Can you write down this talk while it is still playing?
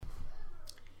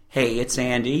Hey, it's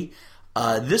Andy.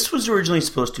 This was originally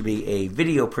supposed to be a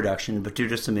video production, but due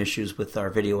to some issues with our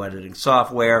video editing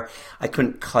software, I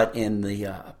couldn't cut in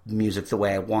the music the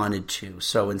way I wanted to.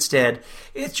 So instead,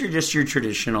 it's just your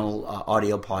traditional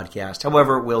audio podcast.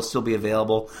 However, it will still be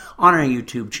available on our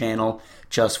YouTube channel,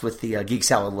 just with the Geek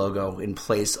Salad logo in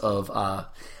place of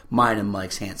mine and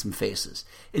Mike's handsome faces.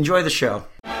 Enjoy the show.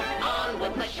 On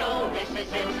with the show, this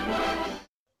is it.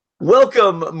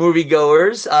 Welcome,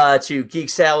 moviegoers, to Geek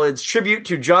Salad's tribute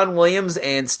to John Williams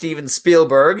and Steven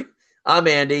Spielberg. I'm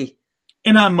Andy.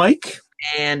 And I'm Mike.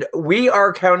 And we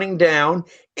are counting down,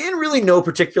 in really no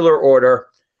particular order,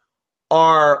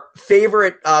 our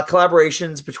favorite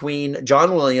collaborations between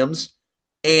John Williams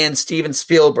and Steven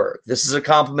Spielberg. This is a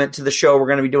compliment to the show we're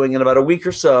going to be doing in about a week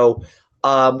or so,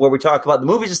 where we talk about the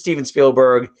movies of Steven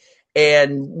Spielberg.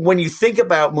 And when you think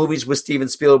about movies with Steven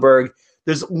Spielberg,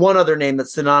 there's one other name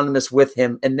that's synonymous with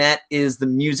him, and that is the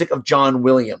music of John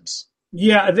Williams.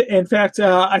 Yeah, in fact,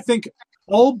 I think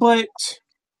all but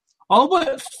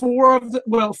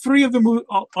three of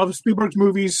of Spielberg's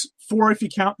movies, four if you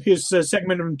count his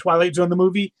segment in Twilight Zone, the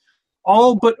movie,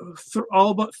 all but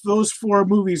those four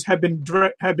movies have been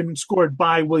scored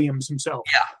by Williams himself.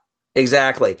 Yeah,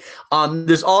 exactly.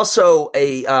 There's also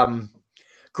a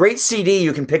great CD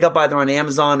you can pick up either on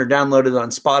Amazon or download it on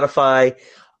Spotify.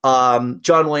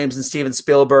 John Williams and Steven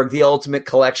Spielberg, The Ultimate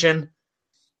Collection.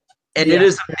 And It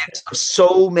is a mix of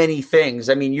so many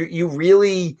things. I mean, you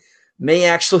really may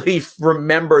actually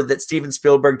remember that Steven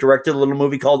Spielberg directed a little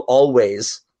movie called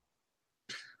Always.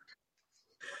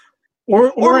 Or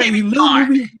a little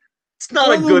movie. It's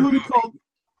not a good movie.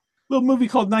 Little movie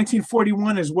called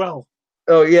 1941 as well.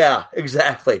 Oh, yeah,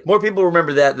 exactly. More people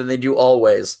remember that than they do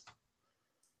Always.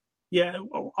 Yeah,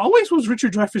 Always was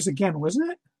Richard Dreyfuss again,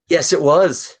 wasn't it? Yes, it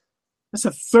was. That's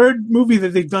the third movie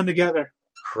that they've done together.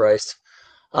 Christ.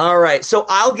 All right, so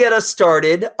I'll get us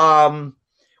started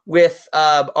with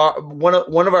one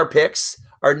of our picks,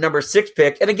 our number 6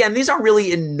 pick. And again, these are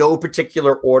really in no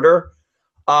particular order.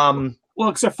 Well,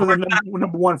 except for the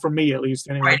number one for me, at least.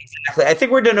 Anyway. Right, exactly. I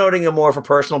think we're denoting a more for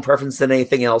personal preference than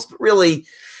anything else. But really,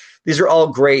 these are all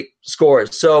great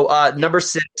scores. So number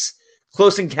 6,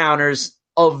 Close Encounters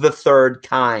of the Third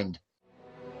Kind.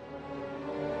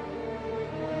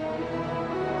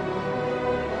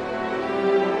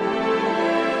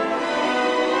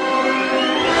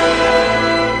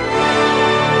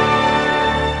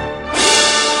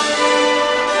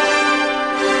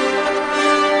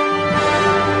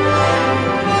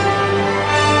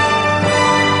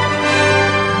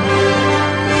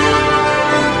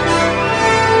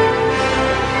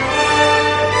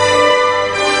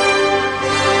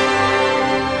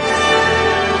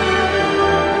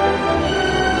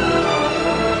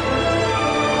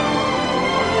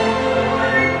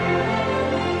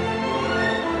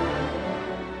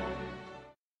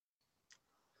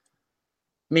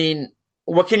 I mean,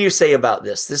 what can you say about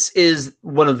this? This is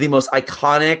one of the most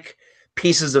iconic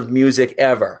pieces of music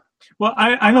ever. Well,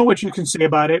 I know what you can say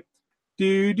about it.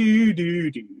 Do, do, do,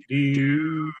 do,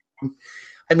 do.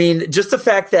 I mean, just the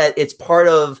fact that it's part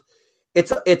of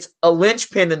it's a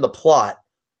linchpin in the plot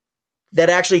that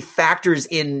actually factors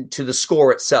into the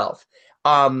score itself.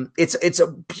 It's a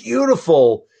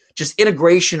beautiful just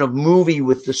integration of movie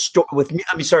with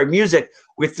the music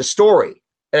with the story.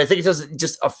 And I think it does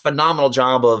just a phenomenal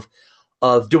job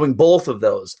of doing both of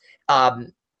those.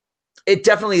 It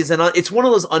definitely is it's one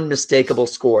of those unmistakable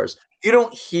scores. You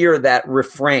don't hear that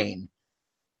refrain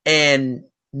and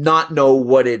not know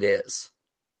what it is.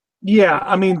 Yeah,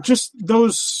 I mean, just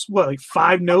those, like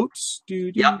 5 notes?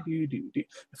 Do, Yep. do, do, do.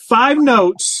 5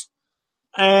 notes,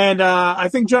 and I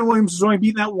think John Williams has only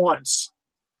beaten that once.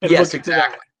 Yes,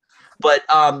 exactly. But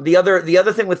the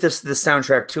other thing with this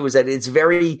soundtrack, too, is that it's a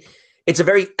very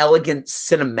elegant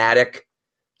cinematic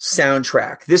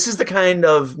soundtrack. This is the kind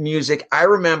of music I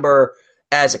remember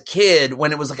as a kid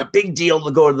when it was like a big deal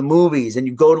to go to the movies, and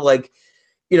you go to the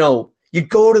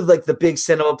big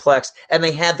Cinemaplex, and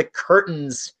they had the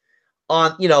curtains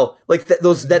on,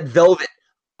 that velvet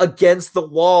against the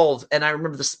walls. And I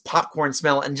remember this popcorn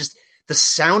smell and just the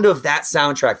sound of that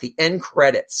soundtrack, the end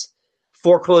credits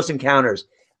for Close Encounters.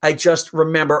 I just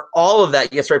remember all of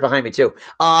that. Yes, right behind me too.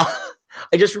 I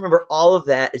just remember all of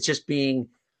that. It's just being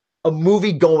a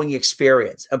movie-going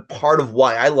experience. And part of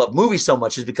why I love movies so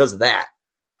much is because of that.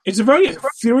 It's a very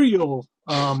ethereal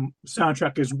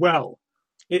soundtrack as well.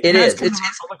 It has is. It's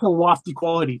like a lofty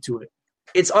quality to it.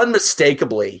 It's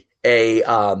unmistakably a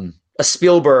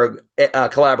Spielberg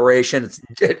collaboration. It's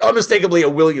unmistakably a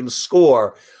Williams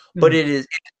score, but it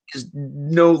is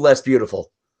no less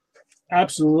beautiful.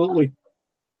 Absolutely.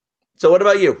 So what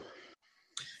about you?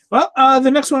 Well, the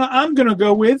next one I'm going to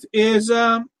go with is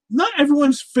not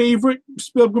everyone's favorite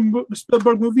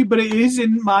Spielberg movie, but it is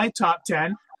in my top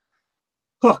 10.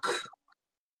 Hook.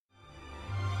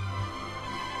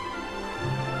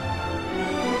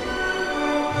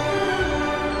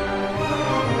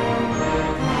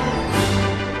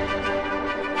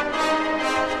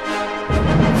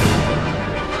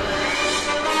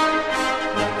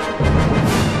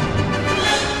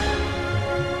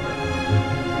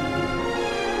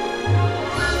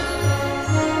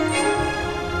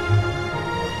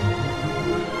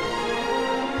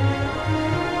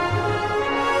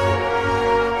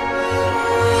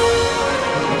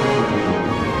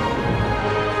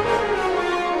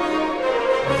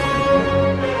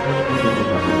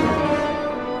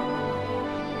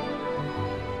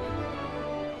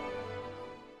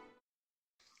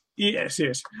 Yes.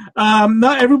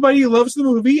 Not everybody loves the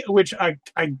movie, which I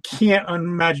can't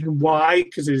imagine why,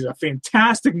 because it is a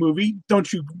fantastic movie.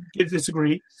 Don't you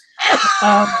disagree?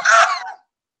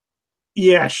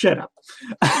 Yeah, shut up.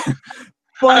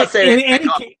 But in any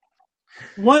case,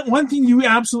 one thing you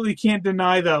absolutely can't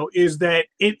deny, though, is that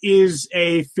it is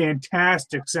a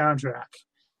fantastic soundtrack.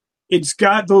 It's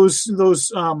got those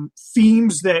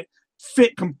themes that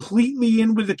fit completely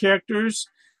in with the characters.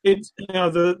 It's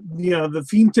the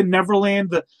theme to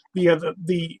Neverland, the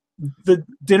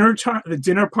dinner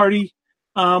party,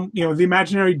 the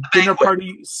imaginary dinner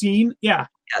party scene. Yeah,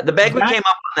 the banquet came up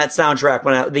on that soundtrack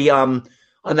when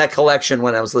on that collection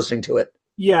when I was listening to it.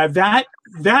 Yeah, that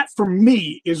for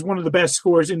me is one of the best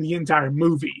scores in the entire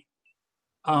movie.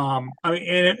 I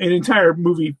mean, an entire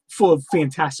movie full of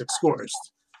fantastic scores.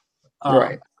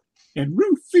 Right. And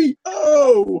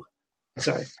Rufio.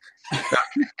 Sorry.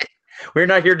 We're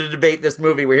not here to debate this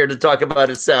movie. We're here to talk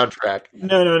about its soundtrack.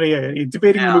 No. Yeah.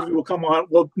 Debating the movie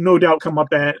will no doubt come up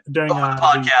during the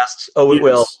podcast. It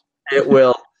will. It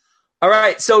will. All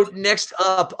right. So next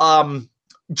up,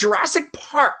 Jurassic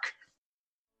Park.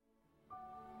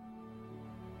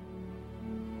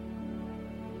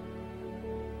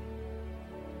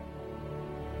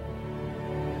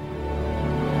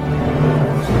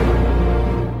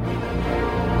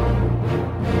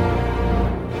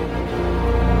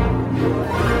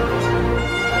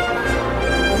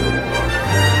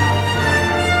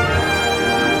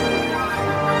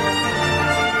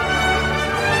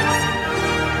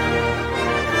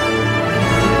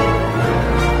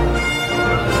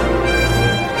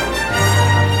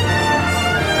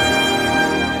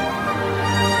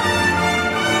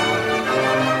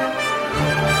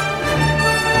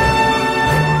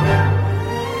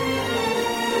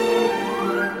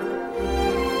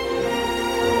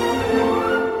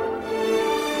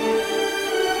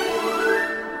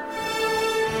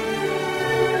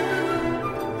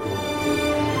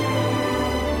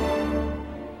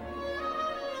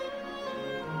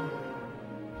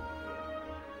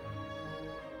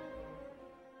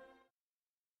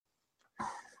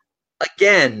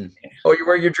 Again, you're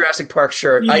wearing your Jurassic Park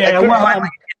shirt. Yeah,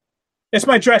 it's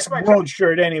my Jurassic World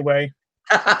shirt anyway.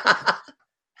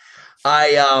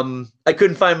 I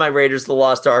couldn't find my Raiders of the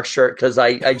Lost Ark shirt because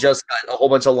I just got a whole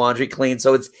bunch of laundry clean,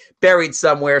 so it's buried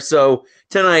somewhere. So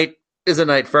tonight is a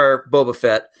night for Boba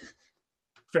Fett.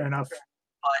 Fair enough.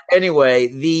 Anyway,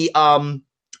 the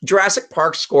Jurassic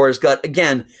Park score has got,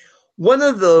 again, one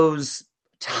of those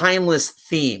timeless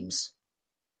themes.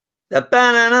 The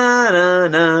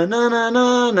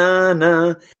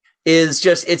ba-na-na-na-na-na-na-na is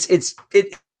just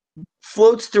it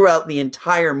floats throughout the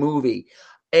entire movie.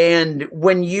 And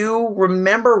when you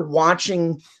remember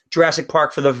watching Jurassic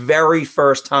Park for the very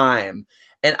first time,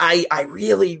 and I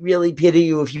really, really pity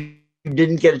you if you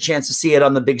didn't get a chance to see it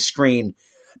on the big screen,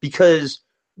 because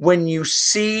when you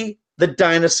see the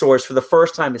dinosaurs for the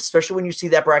first time, especially when you see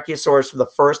that Brachiosaurus for the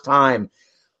first time,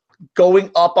 going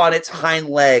up on its hind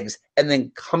legs and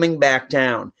then coming back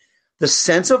down, the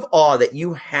sense of awe that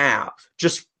you have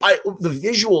just by the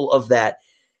visual of that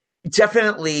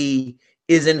definitely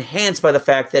is enhanced by the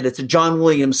fact that it's a John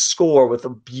Williams score with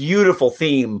a beautiful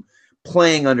theme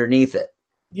playing underneath it.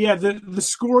 Yeah, the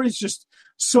score is just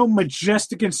so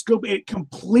majestic in scope. It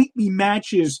completely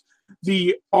matches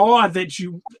the awe that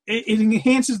it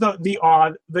enhances the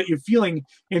awe that you're feeling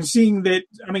and seeing that.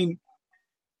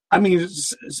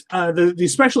 The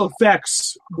special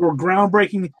effects were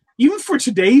groundbreaking, even for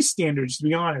today's standards, to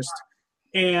be honest.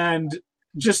 And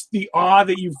just the awe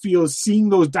that you feel seeing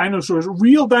those dinosaurs,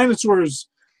 real dinosaurs,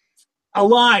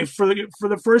 alive for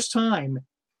the first time.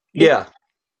 Yeah,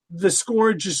 the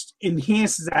score just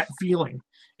enhances that feeling,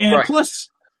 and plus,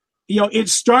 it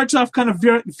starts off kind of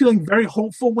feeling very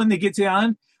hopeful when they get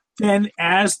down. Then,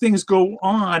 as things go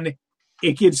on,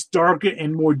 it gets darker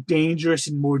and more dangerous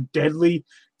and more deadly.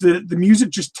 The music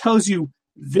just tells you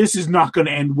this is not going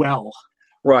to end well.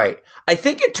 Right. I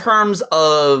think in terms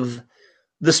of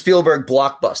the Spielberg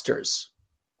blockbusters.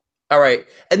 All right.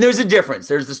 And there's a difference.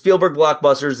 There's the Spielberg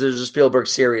blockbusters. There's the Spielberg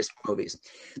serious movies.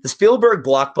 The Spielberg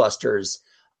blockbusters,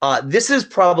 this is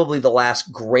probably the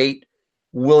last great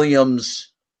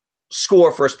Williams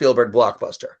score for a Spielberg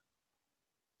blockbuster.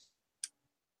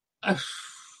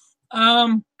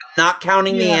 Not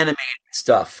counting the animated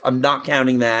stuff. I'm not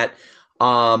counting that.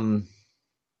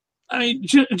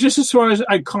 Just as far as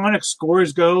iconic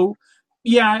scores go,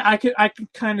 I could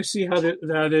kind of see how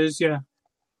that is. Yeah.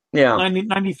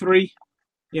 93.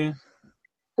 Yeah.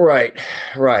 Right.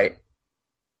 All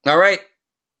right.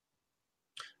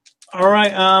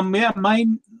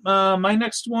 My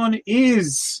next one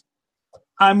is,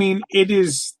 it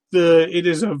is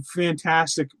a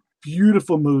fantastic,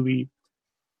 beautiful movie,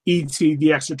 E.T.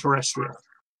 the Extraterrestrial.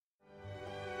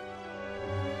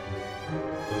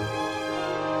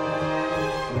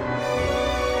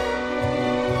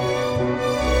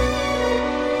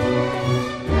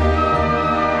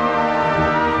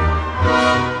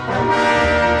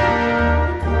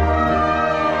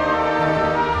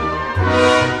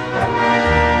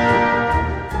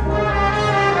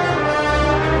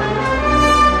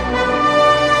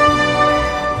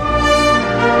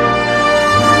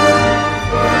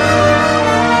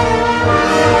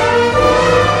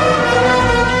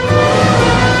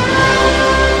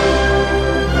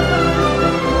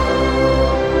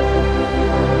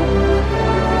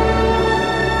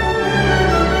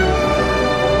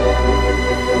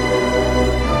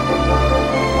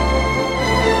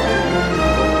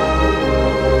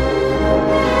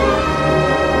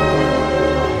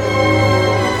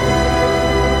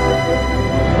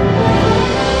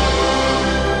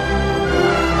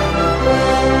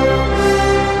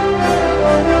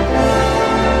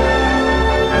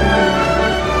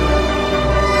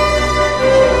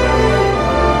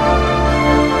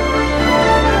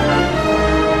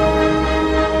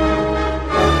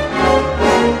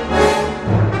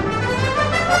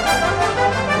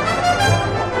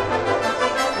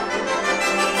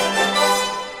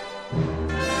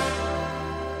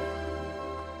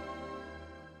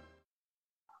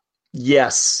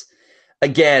 Yes.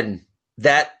 Again,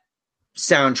 that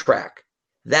soundtrack,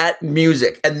 that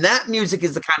music, and that music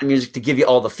is the kind of music to give you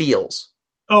all the feels.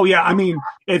 Oh, yeah.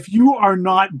 If you are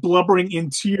not blubbering in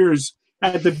tears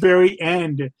at the very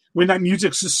end, when that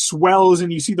music just swells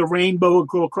and you see the rainbow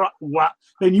go across,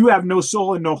 then you have no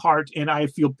soul and no heart, and I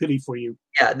feel pity for you.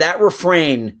 Yeah, that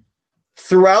refrain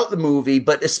throughout the movie,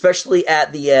 but especially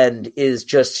at the end, is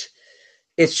just,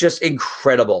 it's just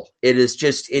incredible. It is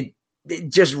just, it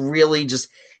just really just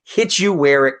hits you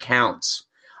where it counts.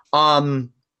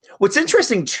 What's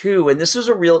interesting too, and this was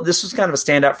kind of a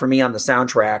standout for me on the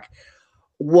soundtrack,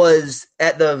 was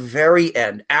at the very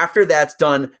end, after that's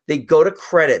done, they go to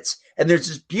credits and there's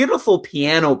this beautiful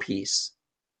piano piece.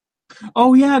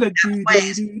 Oh yeah, as the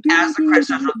credits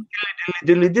starts,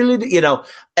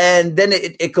 and then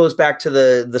it goes back to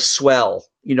the swell,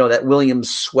 that Williams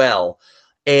swell,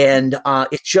 and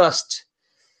it just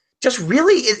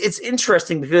really it's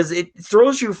interesting because it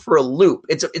throws you for a loop.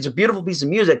 It's a beautiful piece of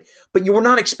music, but you were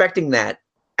not expecting that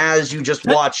as you just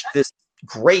watched this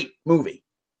great movie.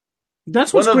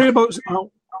 That's what's great about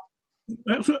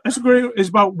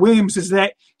Williams, is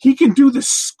that he can do the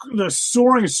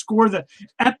soaring score, the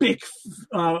epic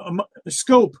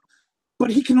scope,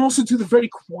 but he can also do the very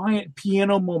quiet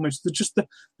piano moments, the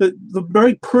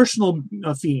very personal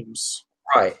themes.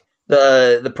 Right.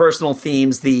 The personal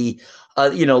themes, like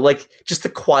just the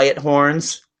quiet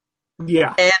horns. Yeah.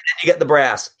 And then you get the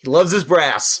brass. He loves his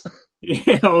brass.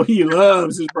 Yeah, he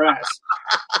loves his brass.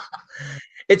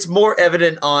 It's more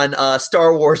evident on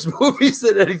Star Wars movies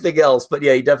than anything else, but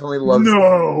yeah, he definitely loves.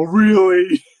 No, really.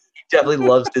 He definitely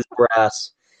loves his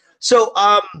brass. So,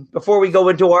 before we go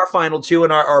into our final two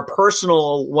and our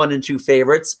personal 1 and 2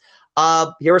 favorites,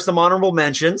 here are some honorable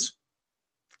mentions.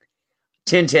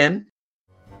 Tintin.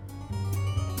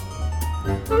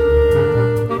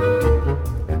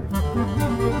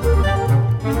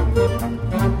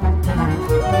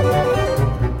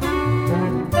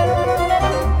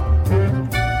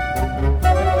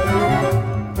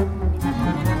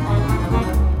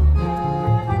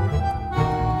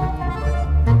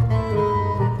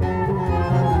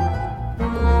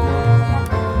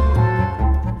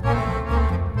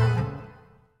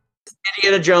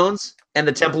 Indiana Jones and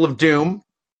the Temple of Doom.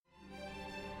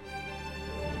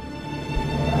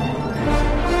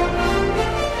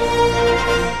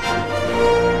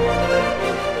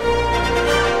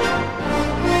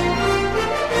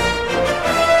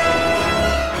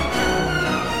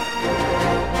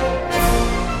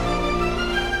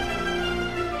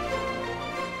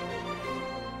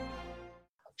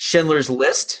 Schindler's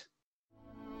List.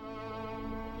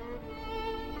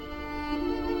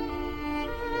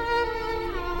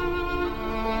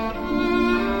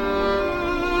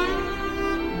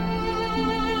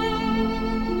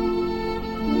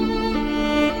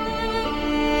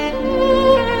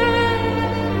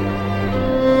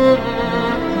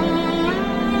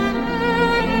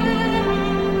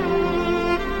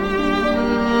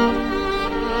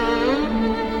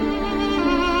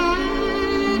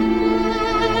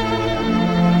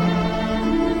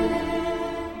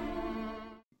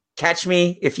 Catch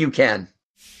Me If You Can.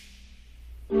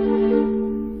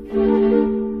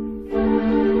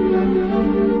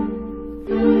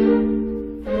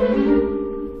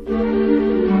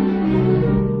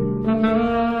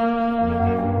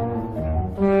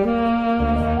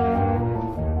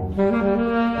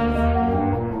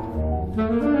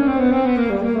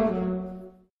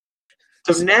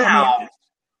 So now,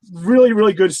 really,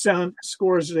 really good sound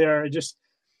scores there. Just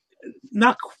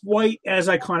not quite as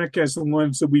iconic as the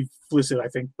ones that we've listed, I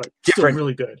think, but Different. still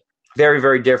really good. very,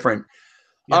 very different.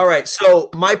 Yeah. All right. So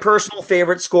my personal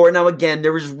favorite score. Now, again,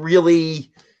 there was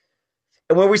really,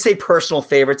 and when we say personal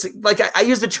favorites, like I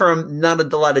use the term not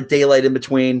a lot of daylight in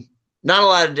between,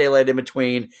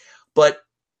 but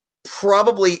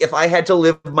probably if I had to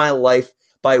live my life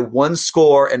by one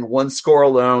score and one score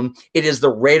alone, it is the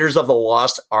Raiders of the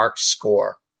Lost Ark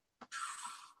score.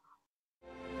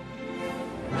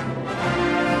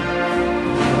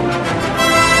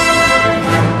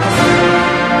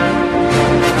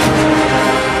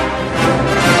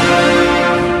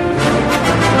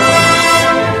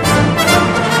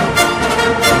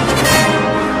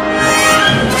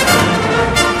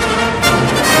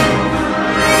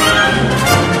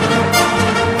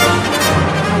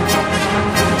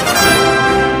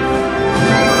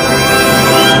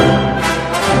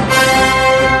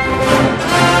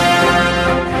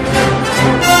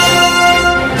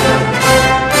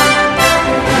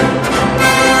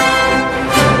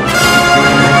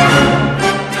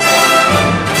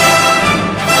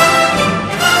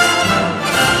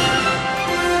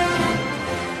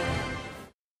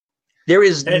 There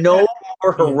is no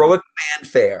more heroic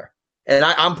fanfare. And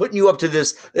I'm putting you up to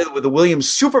this with the Williams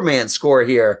Superman score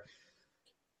here,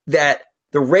 that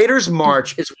the Raiders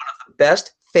March is one of the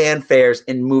best fanfares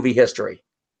in movie history.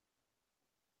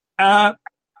 I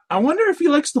wonder if he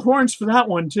likes the horns for that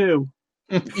one, too.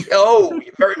 Oh,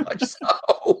 very much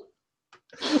so.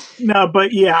 No,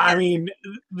 but yeah, I mean,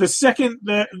 the second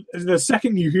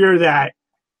you hear that,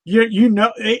 you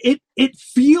know, it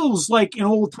feels like an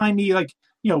old timey, like,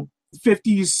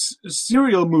 50s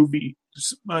serial movie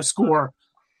score,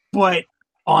 but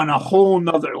on a whole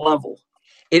nother level.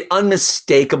 It's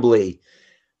unmistakable.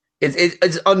 That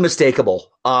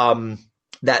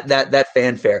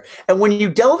fanfare. And when you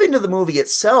delve into the movie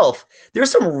itself, there's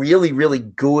some really, really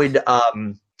good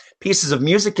pieces of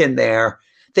music in there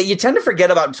that you tend to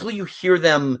forget about until you hear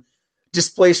them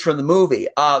displaced from the movie.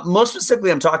 Most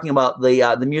specifically, I'm talking about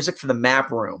the music for the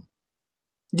map room.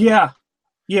 Yeah.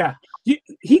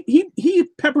 He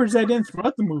peppers that in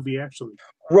throughout the movie, actually.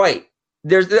 Right.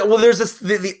 There's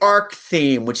the Ark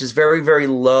theme, which is very, very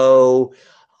low,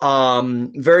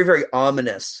 very, very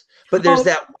ominous. But there's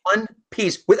that one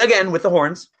piece with the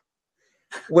horns,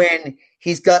 when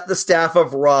he's got the Staff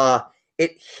of Ra,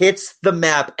 it hits the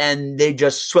map and they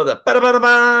just swell it, and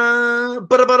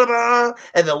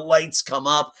the lights come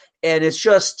up, and it's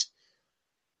just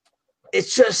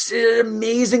an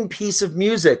amazing piece of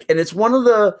music. And it's one of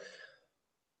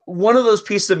those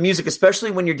pieces of music,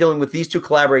 especially when you're dealing with these two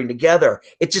collaborating together,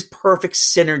 it's just perfect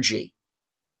synergy.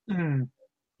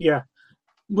 Yeah.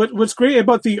 What's great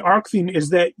about the Ark theme is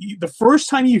that the first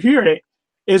time you hear it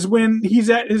is when he's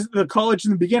at the college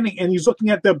in the beginning, and he's looking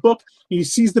at the book, and he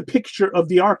sees the picture of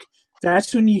the Ark.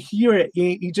 That's when you hear it.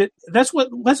 That's what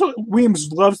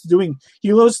Williams loves doing.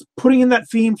 He loves putting in that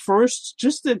theme first,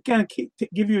 just to kind of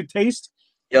give you a taste.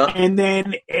 Yeah. And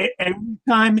then every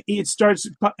time it starts,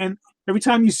 and every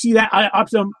time you see that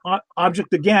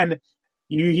object again,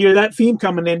 you hear that theme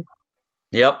coming in.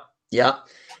 Yep.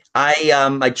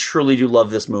 I truly do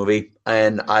love this movie,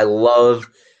 and I love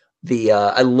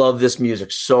this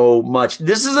music so much.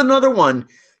 This is another one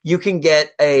you can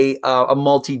get a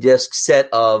multi-disc set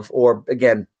of, or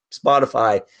again,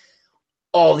 Spotify,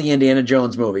 all the Indiana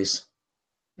Jones movies.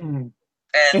 And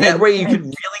that way you can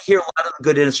really hear a lot of the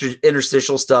good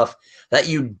interstitial stuff that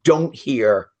you don't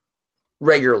hear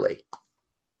regularly.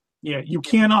 Yeah, you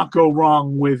cannot go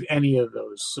wrong with any of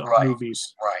those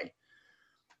movies. Right.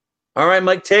 All right,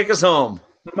 Mike, take us home.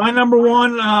 My number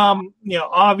one,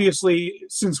 obviously,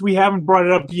 since we haven't brought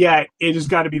it up yet, it has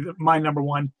got to be my number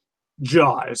one,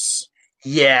 Jaws.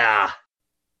 Yeah.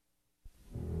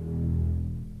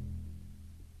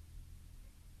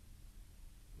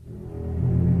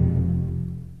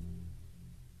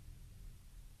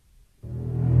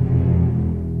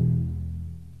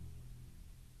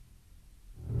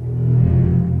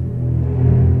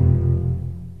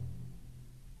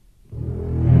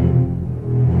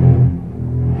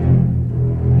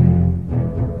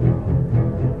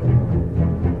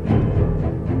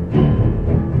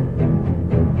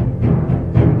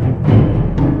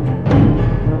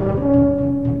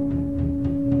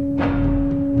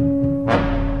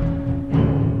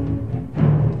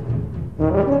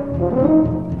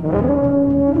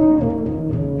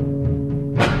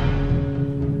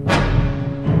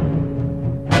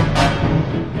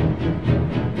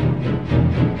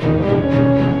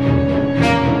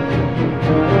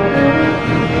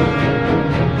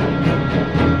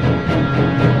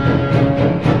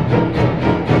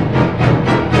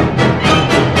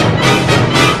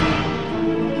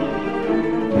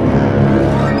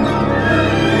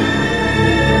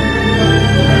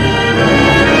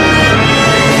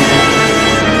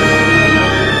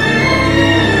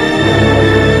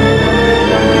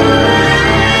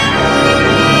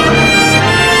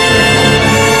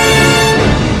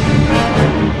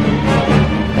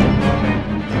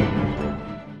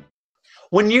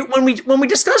 When we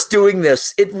discussed doing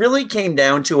this, it really came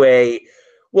down to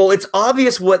it's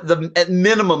obvious what at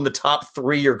minimum the top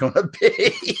three are going to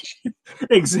be.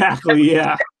 Exactly.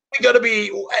 Yeah. We're going to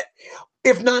be,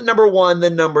 if not number one,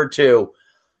 then number two.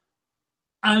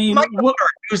 I mean,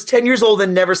 who's 10 years old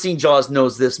and never seen Jaws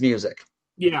knows this music.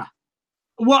 Yeah.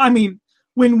 Well, I mean,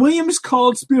 when Williams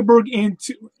called Spielberg and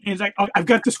he's like, oh, "I've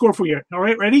got the score for you. All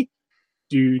right, ready?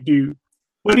 Do.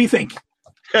 What do you think?"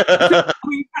 I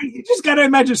mean, you just got to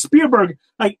imagine Spielberg,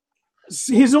 like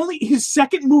his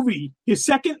second movie, his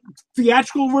second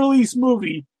theatrical release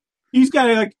movie. He's got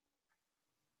to like,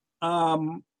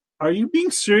 are you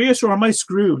being serious or am I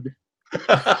screwed?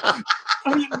 I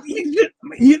mean,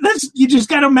 you just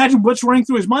got to imagine what's running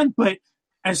through his mind. But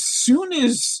as soon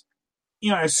as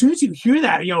you hear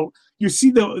that, you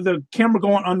see the camera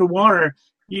going underwater,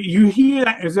 you hear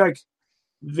that, it's like,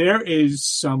 there is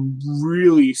some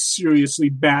really seriously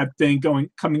bad thing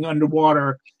coming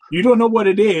underwater. You don't know what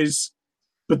it is,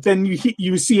 but then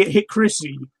you see it hit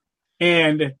Chrissy,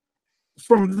 and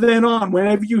from then on,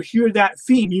 whenever you hear that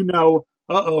theme,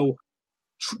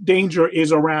 danger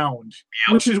is around.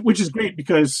 Yep. Which is great,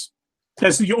 because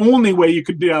that's the only way you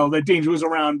could tell that danger was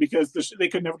around, because they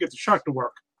could never get the shark to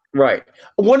work. Right.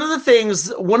 One of the things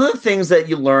that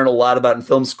you learn a lot about in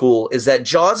film school is that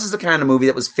Jaws is the kind of movie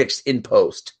that was fixed in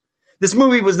post. This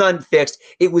movie was not fixed;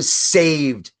 it was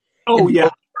saved. Oh, yeah.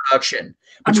 Production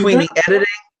between the editing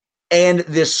and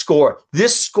this score.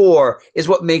 This score is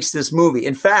what makes this movie.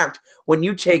 In fact, when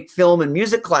you take film and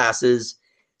music classes,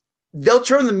 they'll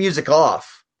turn the music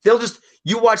off.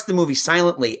 You watch the movie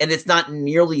silently, and it's not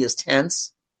nearly as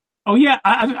tense. Oh yeah,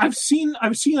 I've seen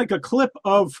like a clip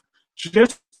of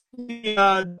just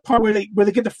the part where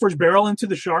they get the first barrel into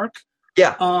the shark.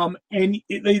 Yeah. And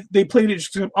they played it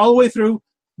just all the way through,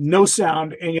 no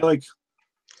sound, and you're like,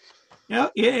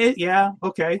 yeah,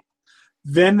 okay.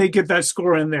 Then they get that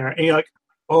score in there, and you're like,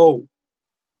 oh,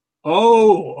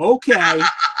 okay.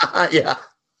 Yeah.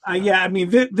 Yeah. I mean,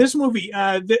 this movie.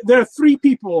 There are three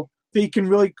people that you can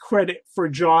really credit for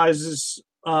Jaws'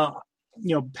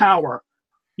 power.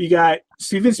 You got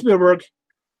Steven Spielberg,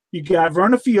 you got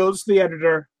Verna Fields, the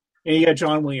editor, and you got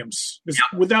John Williams.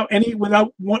 Without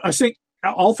one, I think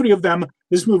all three of them,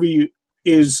 this movie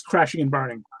is crashing and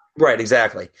burning. Right,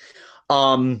 exactly.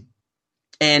 And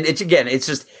it's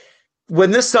just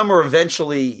when this summer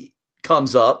eventually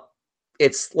comes up,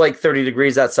 it's like 30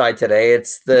 degrees outside today.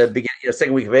 It's the beginning,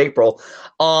 second week of April.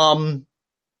 When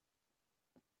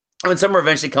summer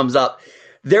eventually comes up,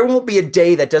 there won't be a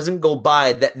day that doesn't go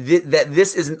by that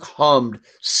this isn't hummed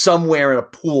somewhere in a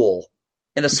pool,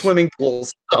 in a swimming pool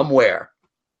somewhere.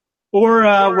 Or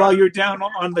while you're down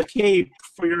on the Cape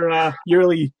for your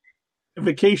yearly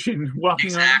vacation,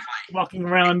 walking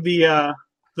around the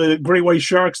great white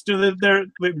sharks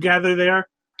that gather there.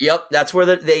 Yep, that's where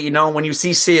they when you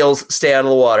see seals, stay out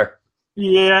of the water.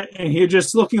 Yeah, and you're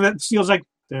just looking at the seals like,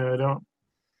 da-dum,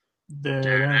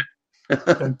 da-dum.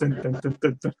 Dun, dun, dun, dun,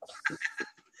 dun, dun.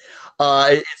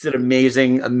 It's an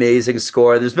amazing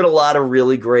score. There's been a lot of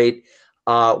really great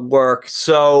work.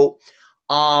 So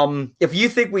if you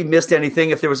think we missed anything,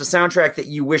 if there was a soundtrack that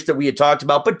you wish that we had talked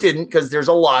about but didn't, because there's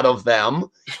a lot of them,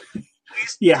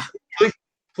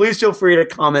 please feel free to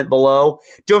comment below.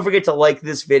 Don't forget to like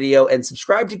this video and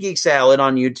subscribe to Geek Salad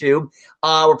on YouTube.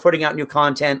 We're putting out new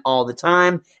content all the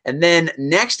time. And then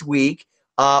next week,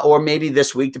 or maybe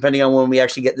this week, depending on when we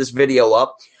actually get this video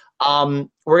up.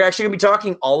 We're actually going to be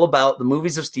talking all about the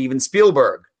movies of Steven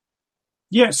Spielberg.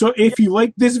 Yeah, so if you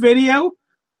like this video,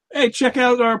 hey, check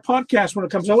out our podcast when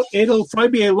it comes out. It'll probably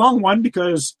be a long one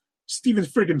because Steven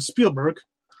friggin' Spielberg.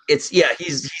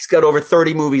 He's got over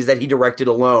 30 movies that he directed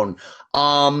alone.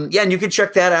 And you can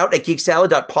check that out at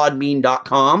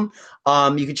geeksalad.podbean.com.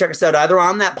 You can check us out either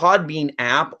on that Podbean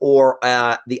app or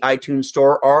the iTunes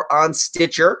Store or on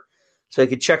Stitcher. So you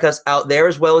can check us out there,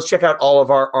 as well as check out all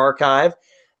of our archive.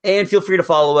 And feel free to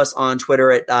follow us on Twitter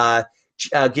at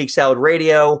Geek Salad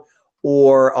Radio,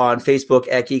 or on Facebook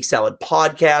at Geek Salad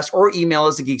Podcast, or email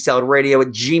us at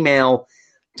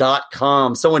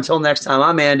geeksaladradio@gmail.com. So until next time,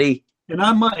 I'm Andy. And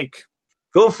I'm Mike.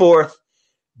 Go forth,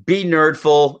 be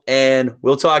nerdful, and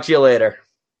we'll talk to you later.